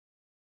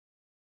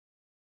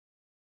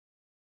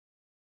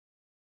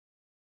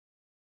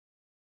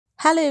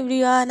Hello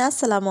everyone,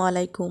 Assalamu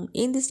alaikum.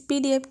 In this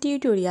PDF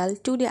tutorial,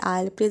 today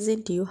I'll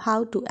present you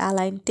how to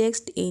align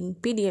text in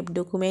PDF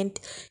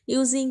document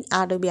using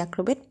Adobe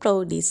Acrobat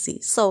Pro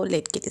DC. So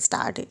let's get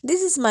started.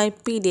 This is my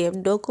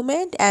PDF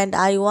document and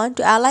I want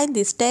to align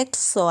this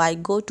text, so I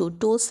go to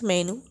Tools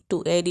menu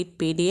to edit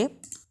PDF.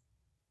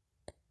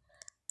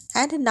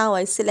 And now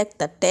I select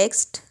the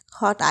text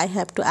what I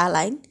have to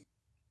align.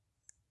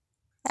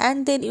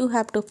 And then you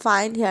have to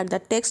find here the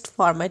text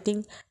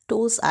formatting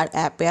tools are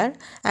appear,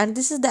 and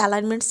this is the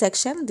alignment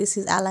section. This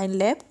is align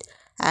left,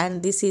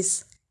 and this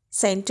is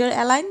center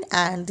align,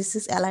 and this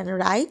is align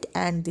right,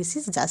 and this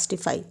is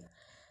justify.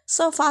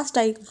 So first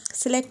I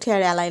select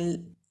here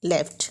align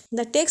left.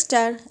 The text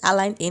are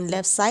aligned in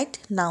left side.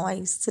 Now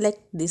I select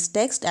this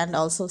text and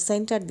also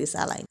center this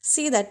align.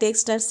 See, the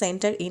text are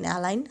centered in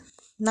align.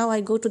 Now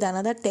I go to the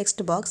another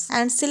text box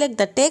and select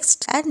the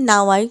text, and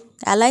now I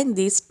align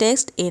this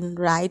text in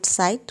right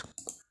side,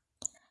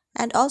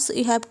 and also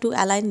you have to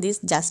align this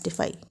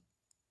justify.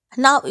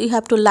 Now you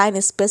have to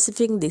line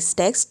specifying this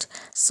text,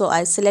 so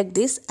I select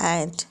this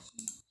and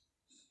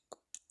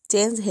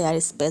change here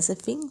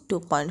specifying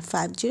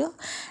 2.50,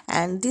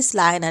 and this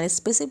line are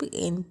specific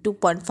in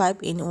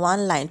 2.5 in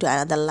one line to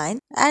another line.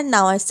 And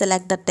now I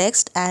select the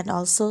text and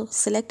also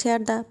select here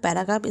the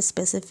paragraph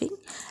specifying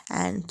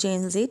and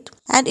change it.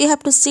 And you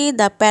have to see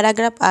the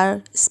paragraph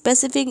are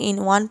specifying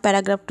in one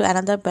paragraph to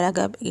another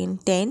paragraph in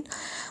 10.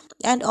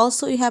 And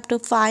also you have to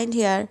find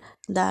here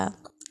the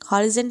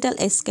horizontal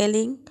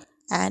scaling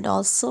and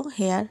also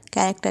here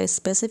character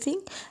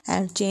specifying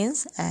and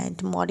change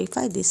and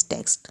modify this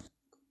text.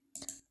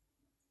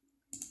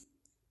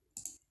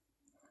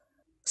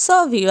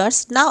 So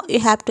viewers, now you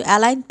have to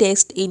align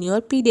text in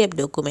your PDF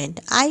document.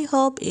 I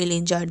hope you'll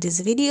enjoy this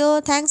video.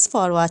 Thanks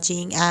for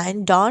watching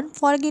and don't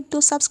forget to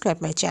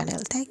subscribe my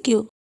channel. Thank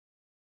you.